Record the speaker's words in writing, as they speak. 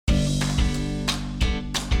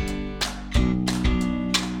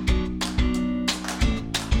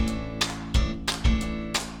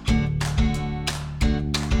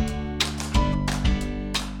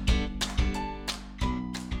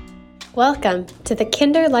Welcome to the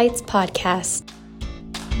Kinderlights podcast.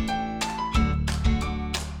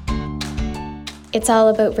 It's all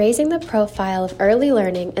about raising the profile of early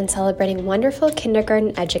learning and celebrating wonderful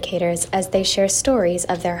kindergarten educators as they share stories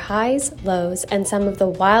of their highs, lows, and some of the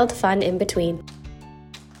wild fun in between.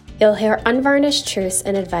 You'll hear unvarnished truths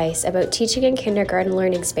and advice about teaching in kindergarten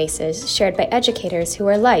learning spaces shared by educators who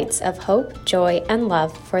are lights of hope, joy, and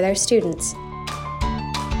love for their students.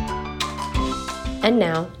 And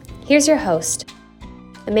now, here's your host,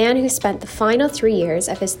 a man who spent the final 3 years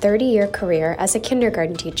of his 30-year career as a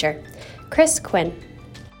kindergarten teacher, Chris Quinn.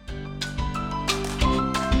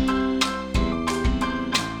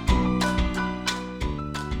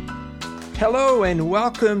 Hello and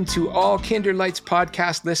welcome to all Kinderlights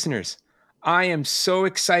podcast listeners. I am so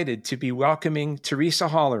excited to be welcoming Teresa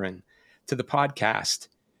Holleran to the podcast.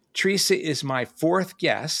 Teresa is my fourth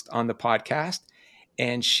guest on the podcast,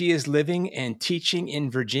 and she is living and teaching in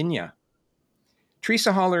Virginia.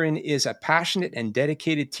 Teresa Holleran is a passionate and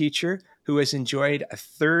dedicated teacher who has enjoyed a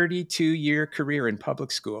 32-year career in public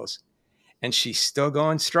schools, and she's still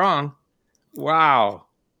going strong. Wow.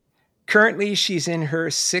 Currently, she's in her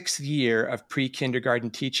 6th year of pre-kindergarten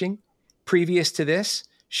teaching. Previous to this,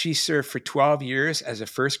 she served for 12 years as a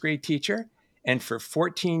first grade teacher and for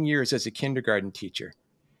 14 years as a kindergarten teacher.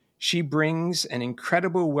 She brings an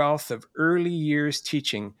incredible wealth of early years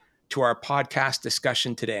teaching to our podcast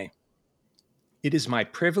discussion today. It is my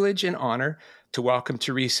privilege and honor to welcome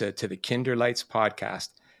Teresa to the Kinderlights podcast.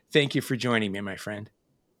 Thank you for joining me, my friend.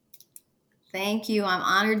 Thank you. I'm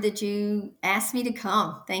honored that you asked me to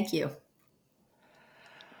come. Thank you.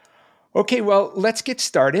 Okay, well, let's get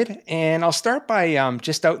started. And I'll start by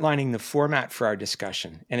just outlining the format for our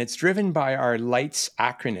discussion. And it's driven by our LIGHTS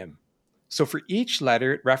acronym. So for each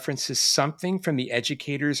letter, it references something from the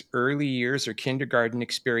educator's early years or kindergarten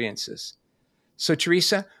experiences. So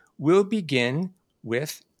Teresa, we'll begin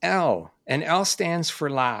with L. And L stands for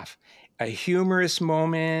laugh, a humorous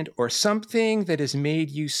moment or something that has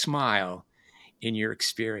made you smile in your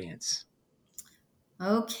experience.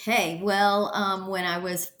 Okay. Well, when I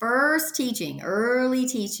was first teaching, early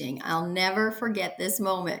teaching, I'll never forget this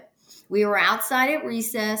moment. We were outside at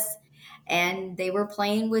recess and they were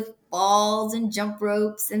playing with balls and jump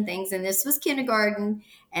ropes and things. And this was kindergarten.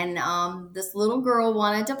 And this little girl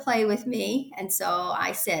wanted to play with me. And so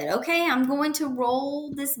I said, okay, I'm going to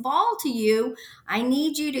roll this ball to you. I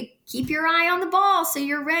need you to keep your eye on the ball so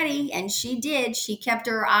you're ready. And she did. She kept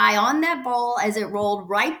her eye on that ball as it rolled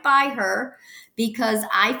right by her, because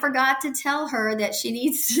I forgot to tell her that she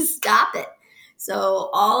needs to stop it. So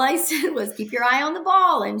all I said was, keep your eye on the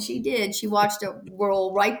ball. And she did. She watched it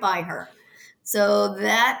roll right by her. So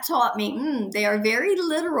that taught me they are very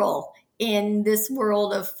literal in this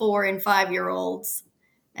world of 4 and 5-year-olds.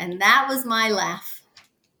 And that was my laugh.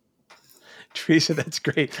 Teresa, that's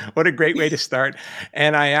great. What a great way to start.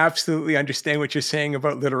 And I absolutely understand what you're saying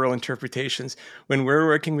about literal interpretations. When we're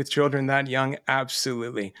working with children that young,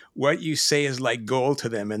 absolutely. What you say is like gold to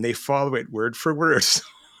them and they follow it word for word.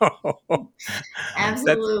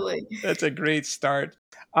 Absolutely. That's a great start.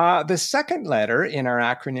 The second letter in our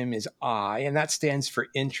acronym is I, and that stands for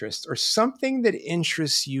interest, or something that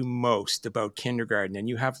interests you most about kindergarten. And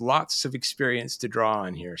you have lots of experience to draw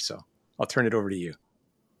on here. So I'll turn it over to you.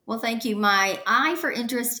 Well, thank you. My I for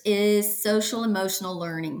interest is social emotional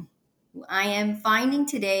learning. I am finding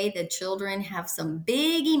today that children have some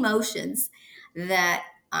big emotions that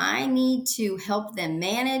I need to help them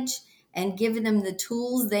manage and give them the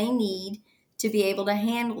tools they need to be able to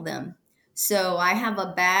handle them. So I have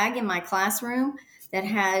a bag in my classroom that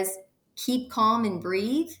has keep calm and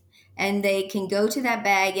breathe, and they can go to that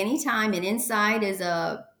bag anytime, and inside is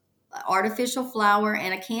a artificial flower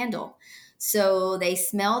and a candle. So they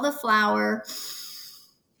smell the flower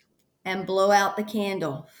and blow out the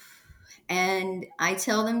candle. And I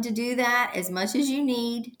tell them to do that as much as you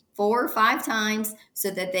need, 4 or 5 times, so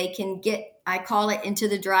that they can get, I call it, into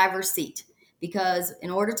the driver's seat. Because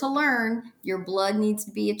in order to learn, your blood needs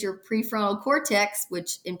to be at your prefrontal cortex,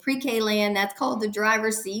 which in pre-K land, that's called the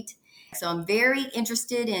driver's seat. So I'm very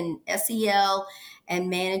interested in SEL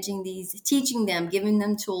and managing these, teaching them, giving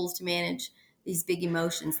them tools to manage these big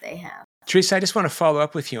emotions they have. Teresa, I just want to follow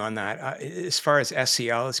up with you on that as far as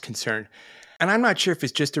SEL is concerned. And I'm not sure if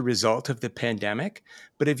it's just a result of the pandemic,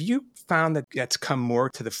 but have you found that that's come more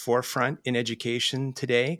to the forefront in education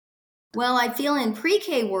today? Well, I feel in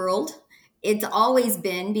pre-K world, it's always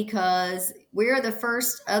been, because we're the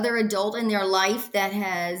first other adult in their life that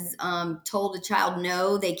has told a child,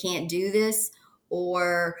 no, they can't do this,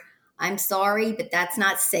 or I'm sorry, but that's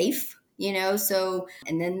not safe, So,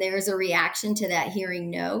 and then there's a reaction to that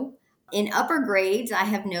hearing no. In upper grades, I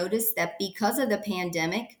have noticed that because of the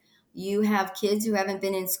pandemic, you have kids who haven't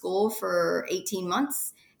been in school for 18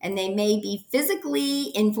 months, and they may be physically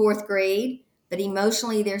in fourth grade, but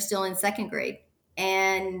emotionally they're still in second grade.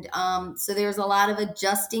 And so there's a lot of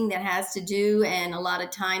adjusting that has to do, and a lot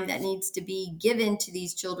of time that needs to be given to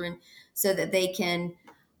these children so that they can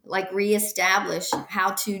like reestablish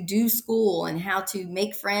how to do school and how to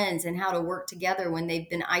make friends and how to work together when they've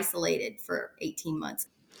been isolated for 18 months.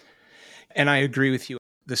 And I agree with you.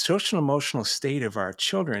 The social emotional state of our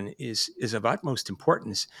children is of utmost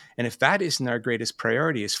importance. And if that isn't our greatest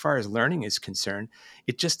priority as far as learning is concerned,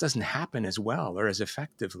 it just doesn't happen as well or as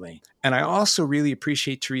effectively. And I also really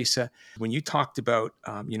appreciate, Teresa, when you talked about,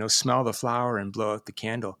 smell the flower and blow out the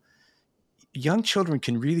candle. Young children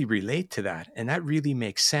can really relate to that, and that really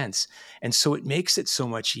makes sense. And so it makes it so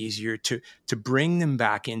much easier to bring them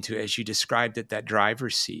back into, as you described it, that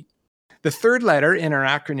driver's seat. The third letter in our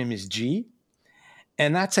acronym is G,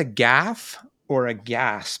 and that's a gaffe or a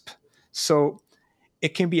gasp. So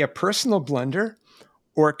it can be a personal blunder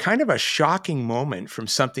or kind of a shocking moment from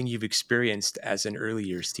something you've experienced as an early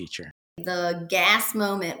years teacher. The gas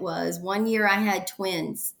moment was one year I had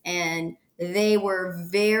twins, and they were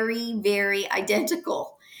very, very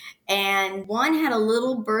identical. And one had a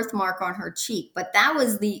little birthmark on her cheek, but that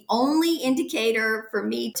was the only indicator for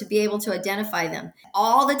me to be able to identify them.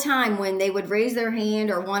 All the time when they would raise their hand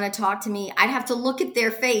or want to talk to me, I'd have to look at their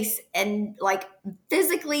face and like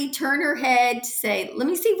physically turn her head to say, let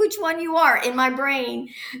me see which one you are in my brain,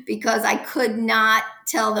 because I could not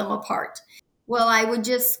tell them apart. Well, I would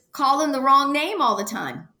just call them the wrong name all the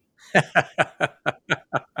time.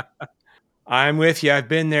 I'm with you. I've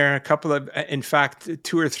been there a couple of, in fact,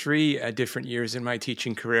 2 or 3 different years in my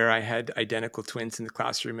teaching career. I had identical twins in the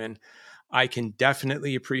classroom, and I can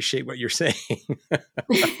definitely appreciate what you're saying.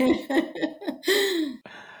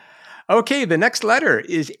 Okay, the next letter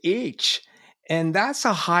is H, and that's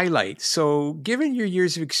a highlight. So, given your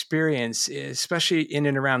years of experience, especially in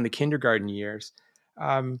and around the kindergarten years,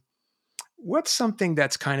 um, what's something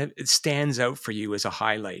that's it stands out for you as a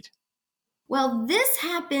highlight? Well, this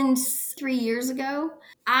happened 3 years ago.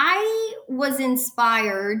 I was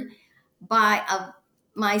inspired by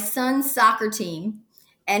my son's soccer team.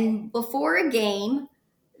 And before a game,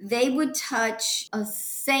 they would touch a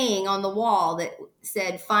saying on the wall that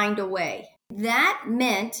said, find a way. That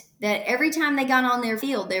meant that every time they got on their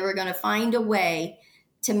field, they were going to find a way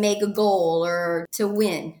to make a goal or to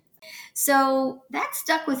win. So that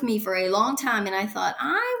stuck with me for a long time. And I thought,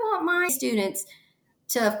 I want my students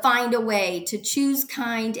to find a way to choose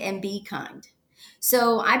kind and be kind.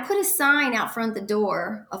 So I put a sign out front the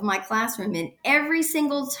door of my classroom, and every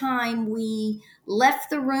single time we left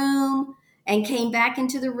the room and came back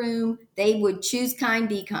into the room, they would choose kind,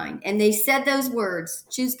 be kind. And they said those words,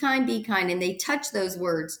 choose kind, be kind. And they touched those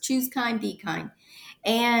words, choose kind, be kind.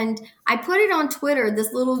 And I put it on Twitter,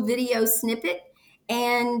 this little video snippet,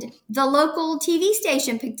 and the local TV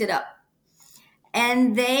station picked it up.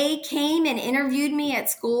 And they came and interviewed me at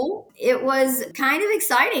school. It was kind of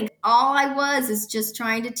exciting. All I was is just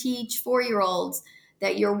trying to teach 4-year-olds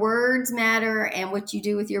that your words matter and what you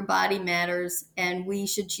do with your body matters. And we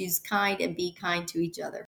should choose kind and be kind to each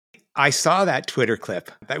other. I saw that Twitter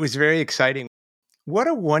clip. That was very exciting. What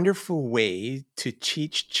a wonderful way to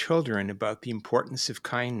teach children about the importance of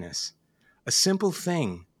kindness. A simple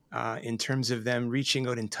thing in terms of them reaching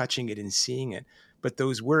out and touching it and seeing it. But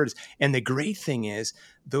those words, and the great thing is,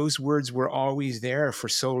 those words were always there for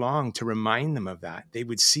so long to remind them of that. They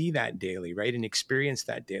would see that daily, right? And experience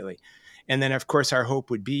that daily. And then, of course, our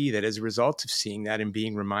hope would be that as a result of seeing that and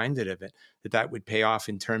being reminded of it, that would pay off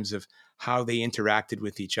in terms of how they interacted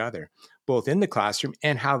with each other, both in the classroom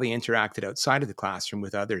and how they interacted outside of the classroom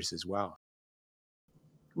with others as well.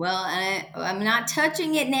 Well, I'm not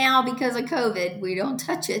touching it now because of COVID. We don't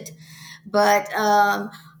touch it. But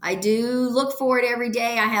I do look for it every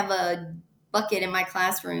day. I have a bucket in my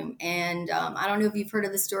classroom. And I don't know if you've heard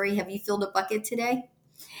of the story, have you filled a bucket today?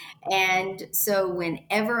 And so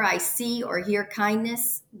whenever I see or hear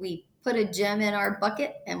kindness, we put a gem in our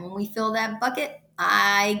bucket. And when we fill that bucket,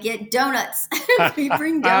 I get donuts. We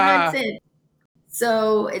bring donuts in.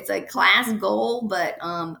 So it's a class goal, but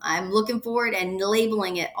I'm looking for it and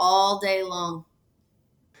labeling it all day long.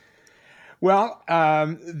 Well,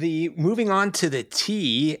 moving on to the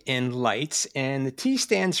T in lights, and the T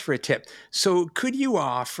stands for a tip. So could you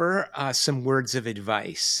offer some words of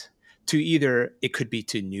advice to either, it could be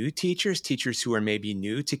to new teachers who are maybe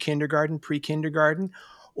new to kindergarten, pre-kindergarten,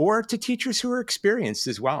 or to teachers who are experienced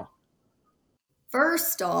as well?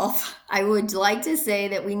 First off, I would like to say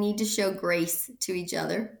that we need to show grace to each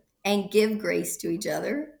other. and give grace to each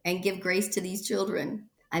other and give grace to these children.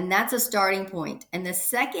 And that's a starting point. And the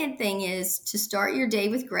second thing is to start your day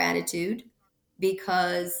with gratitude,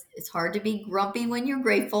 because it's hard to be grumpy when you're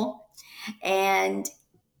grateful. And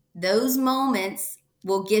those moments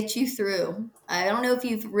will get you through. I don't know if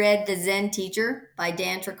you've read The Zen Teacher by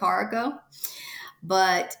Dan Tricarico,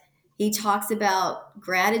 but he talks about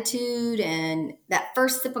gratitude and that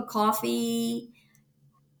first sip of coffee.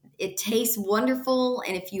 It tastes wonderful.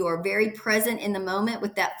 And if you are very present in the moment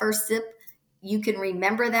with that first sip, you can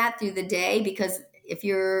remember that through the day, because if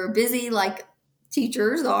you're busy like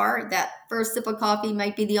teachers are, that first sip of coffee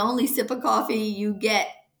might be the only sip of coffee you get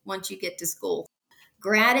once you get to school.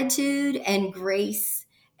 Gratitude and grace.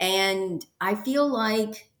 And I feel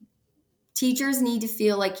like teachers need to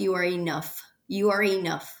feel like you are enough. You are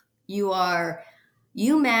enough.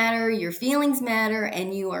 You matter, your feelings matter,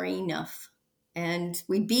 and you are enough. And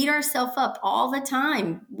we beat ourselves up all the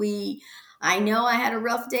time. I know I had a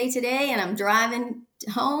rough day today, and I'm driving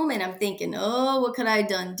home and I'm thinking, oh, what could I have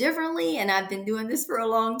done differently? And I've been doing this for a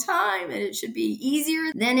long time and it should be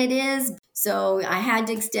easier than it is. So I had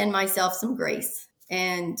to extend myself some grace.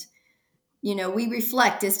 And we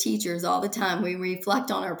reflect as teachers all the time. We reflect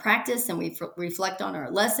on our practice and we reflect on our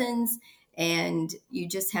lessons, and you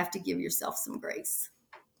just have to give yourself some grace,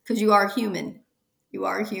 because you are human. You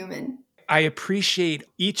are human. I appreciate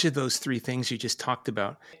each of those three things you just talked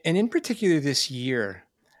about. And in particular this year,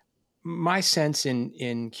 my sense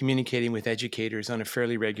in communicating with educators on a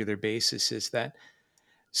fairly regular basis is that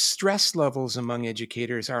stress levels among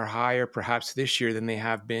educators are higher perhaps this year than they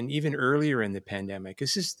have been even earlier in the pandemic.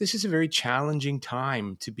 This is a very challenging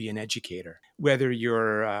time to be an educator, whether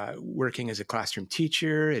you're working as a classroom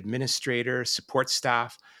teacher, administrator, support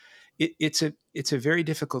staff. It's a very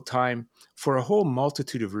difficult time for a whole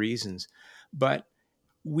multitude of reasons, but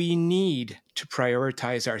we need to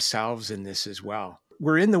prioritize ourselves in this as well.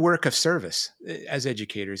 We're in the work of service as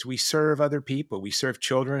educators. We serve other people. We serve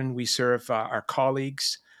children. We serve our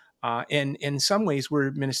colleagues. And in some ways, we're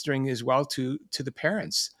ministering as well to the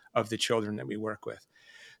parents of the children that we work with.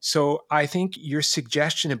 So I think your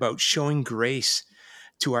suggestion about showing grace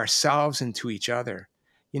to ourselves and to each other,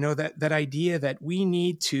 that idea that we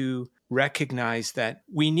need to recognize that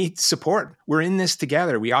we need support. We're in this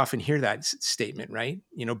together. We often hear that statement, right?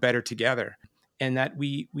 Better together. And that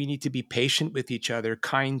we need to be patient with each other,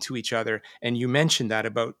 kind to each other. And you mentioned that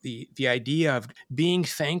about the idea of being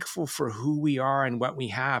thankful for who we are and what we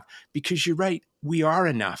have, because you're right, we are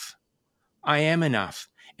enough. I am enough.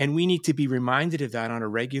 And we need to be reminded of that on a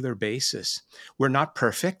regular basis. We're not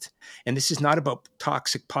perfect. And this is not about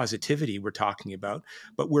toxic positivity we're talking about,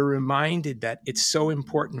 but we're reminded that it's so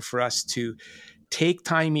important for us to take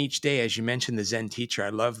time each day. As you mentioned, The Zen Teacher, I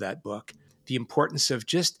love that book. The importance of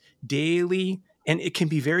just daily, and it can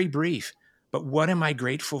be very brief, but what am I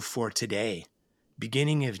grateful for today?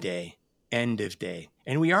 Beginning of day, end of day.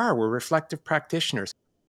 And we're reflective practitioners.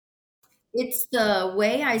 It's the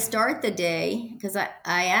way I start the day, because I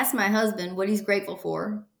ask my husband what he's grateful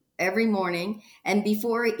for every morning. And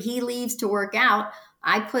before he leaves to work out,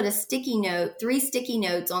 I put a 3 sticky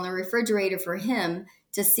notes on the refrigerator for him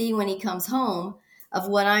to see when he comes home of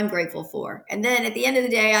what I'm grateful for. And then at the end of the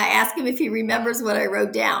day, I ask him if he remembers what I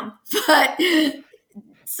wrote down. But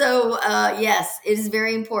so, yes, it is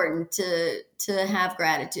very important to have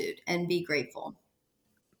gratitude and be grateful.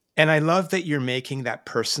 And I love that you're making that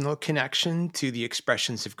personal connection to the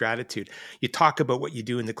expressions of gratitude. You talk about what you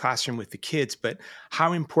do in the classroom with the kids, but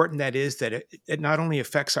how important that is, that it not only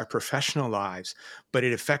affects our professional lives, but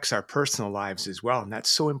it affects our personal lives as well. And that's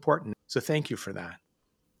so important. So thank you for that.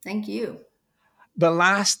 Thank you. The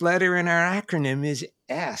last letter in our acronym is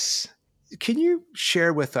S. Can you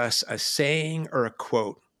share with us a saying or a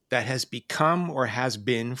quote that has become or has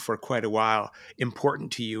been for quite a while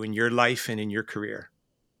important to you in your life and in your career?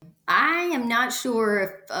 I am not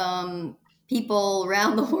sure if people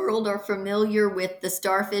around the world are familiar with the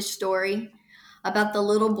starfish story about the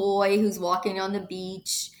little boy who's walking on the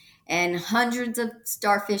beach, and hundreds of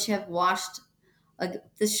starfish have washed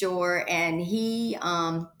the shore, and he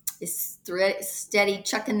is steady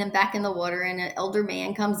chucking them back in the water, and an elder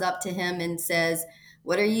man comes up to him and says,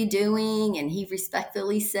 "What are you doing?" And he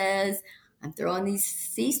respectfully says, "I'm throwing these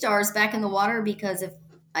sea stars back in the water, because if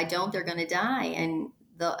I don't, they're going to die." And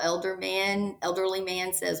the elderly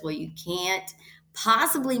man says, "Well, you can't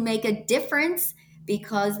possibly make a difference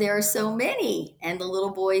because there are so many." And the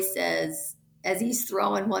little boy says, as he's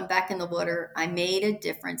throwing one back in the water, "I made a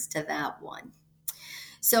difference to that one."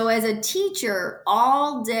 So as a teacher,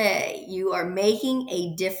 all day, you are making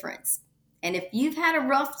a difference. And if you've had a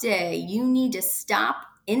rough day, you need to stop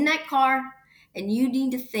in that car And you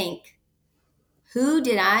need to think, who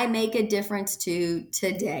did I make a difference to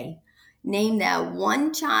today? Name that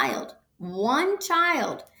one child, one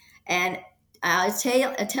child. And I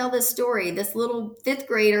tell this story. This little fifth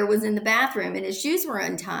grader was in the bathroom and his shoes were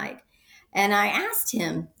untied. And I asked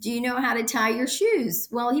him, "Do you know how to tie your shoes?"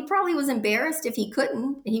 Well, he probably was embarrassed if he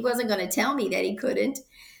couldn't. He wasn't going to tell me that he couldn't.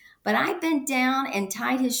 But I bent down and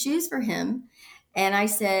tied his shoes for him. And I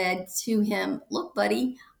said to him, "Look,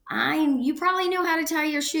 buddy, you probably know how to tie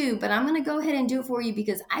your shoe, but I'm going to go ahead and do it for you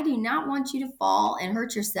because I do not want you to fall and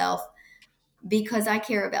hurt yourself because I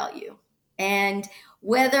care about you." And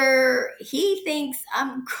whether he thinks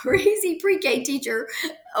I'm crazy pre-K teacher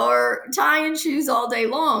or tying shoes all day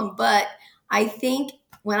long, but I think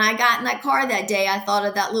when I got in that car that day, I thought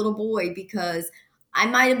of that little boy because I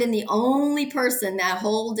might have been the only person that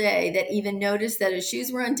whole day that even noticed that his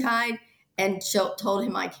shoes were untied and told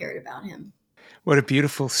him I cared about him. What a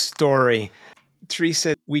beautiful story.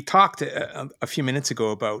 Teresa, we talked a few minutes ago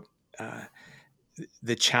about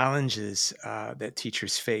the challenges that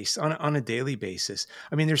teachers face on a daily basis.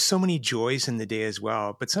 I mean, there's so many joys in the day as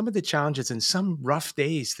well, but some of the challenges and some rough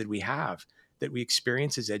days that we have, that we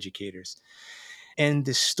experience as educators. And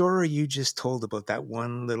the story you just told about that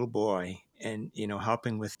one little boy and,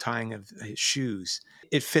 helping with tying of his shoes,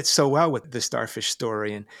 it fits so well with the starfish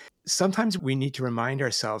story. And sometimes we need to remind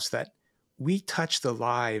ourselves that we touch the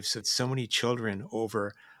lives of so many children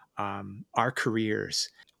over our careers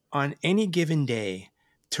on any given day,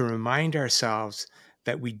 to remind ourselves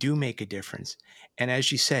that we do make a difference. And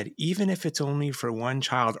as you said, even if it's only for one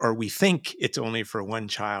child, or we think it's only for one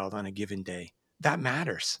child on a given day, that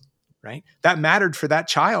matters. Right? That mattered for that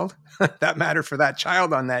child. That mattered for that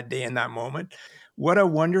child on that day, in that moment. What a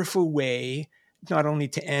wonderful way, not only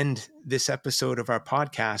to end this episode of our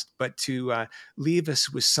podcast, but to leave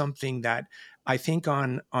us with something that I think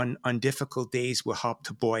on difficult days will help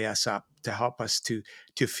to buoy us up, to help us to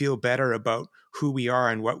feel better about who we are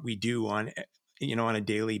and what we do on a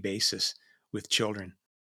daily basis with children.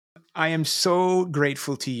 I am so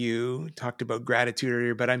grateful to you. Talked about gratitude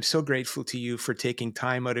earlier, but I'm so grateful to you for taking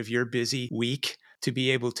time out of your busy week to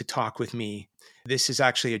be able to talk with me. This is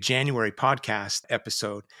actually a January podcast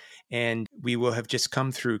episode, and we will have just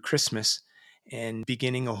come through Christmas and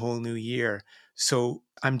beginning a whole new year. So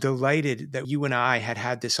I'm delighted that you and I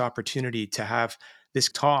had this opportunity to have this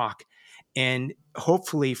talk. And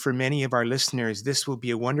hopefully for many of our listeners, this will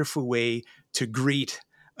be a wonderful way to greet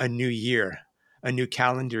a new year, a new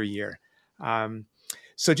calendar year.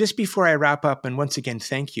 So just before I wrap up, and once again,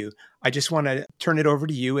 thank you, I just want to turn it over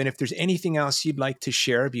to you. And if there's anything else you'd like to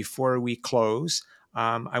share before we close,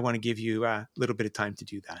 I want to give you a little bit of time to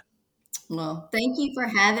do that. Well, thank you for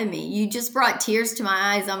having me. You just brought tears to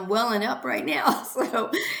my eyes. I'm welling up right now. So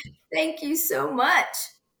thank you so much.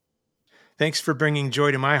 Thanks for bringing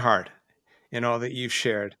joy to my heart in all that you've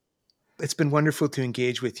shared. It's been wonderful to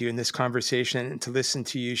engage with you in this conversation and to listen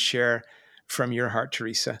to you share from your heart,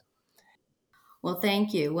 Teresa. Well,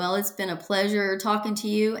 thank you. Well, it's been a pleasure talking to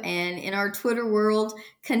you, and in our Twitter world,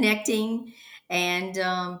 connecting and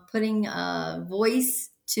putting a voice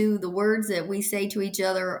to the words that we say to each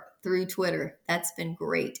other through Twitter. That's been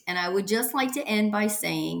great. And I would just like to end by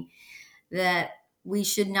saying that we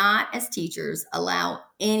should not, as teachers, allow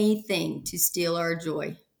anything to steal our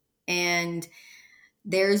joy. And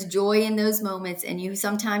there's joy in those moments, and you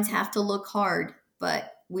sometimes have to look hard,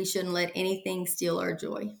 but we shouldn't let anything steal our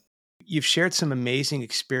joy. You've shared some amazing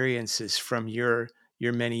experiences from your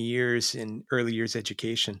many years in early years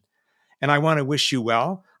education. And I want to wish you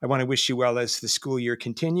well. I want to wish you well as the school year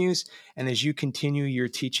continues and as you continue your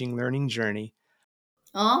teaching learning journey.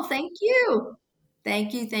 Oh, thank you.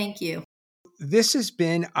 Thank you. Thank you. This has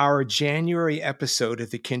been our January episode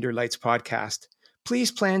of the Kinderlights podcast.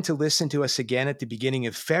 Please plan to listen to us again at the beginning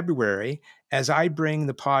of February as I bring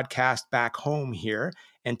the podcast back home here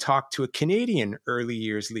and talk to a Canadian early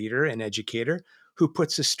years leader and educator who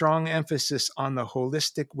puts a strong emphasis on the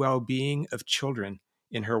holistic well-being of children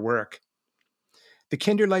in her work. The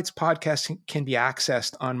Kinderlights podcast can be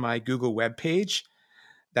accessed on my Google webpage.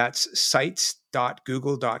 That's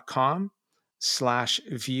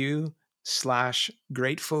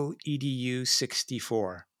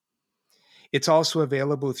sites.google.com/view/GratefulEDU64. It's also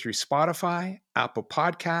available through Spotify, Apple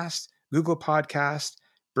Podcasts, Google Podcasts,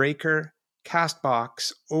 Breaker,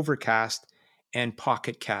 Castbox, Overcast, and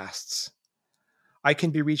Pocket Casts. I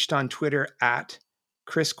can be reached on Twitter at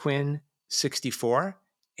ChrisQuinn64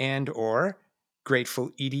 and or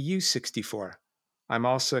GratefulEDU64. I'm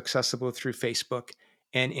also accessible through Facebook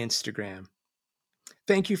and Instagram.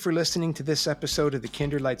 Thank you for listening to this episode of the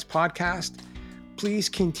Kinderlights podcast. Please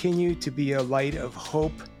continue to be a light of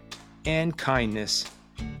hope and kindness,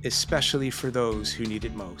 especially for those who need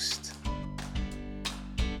it most.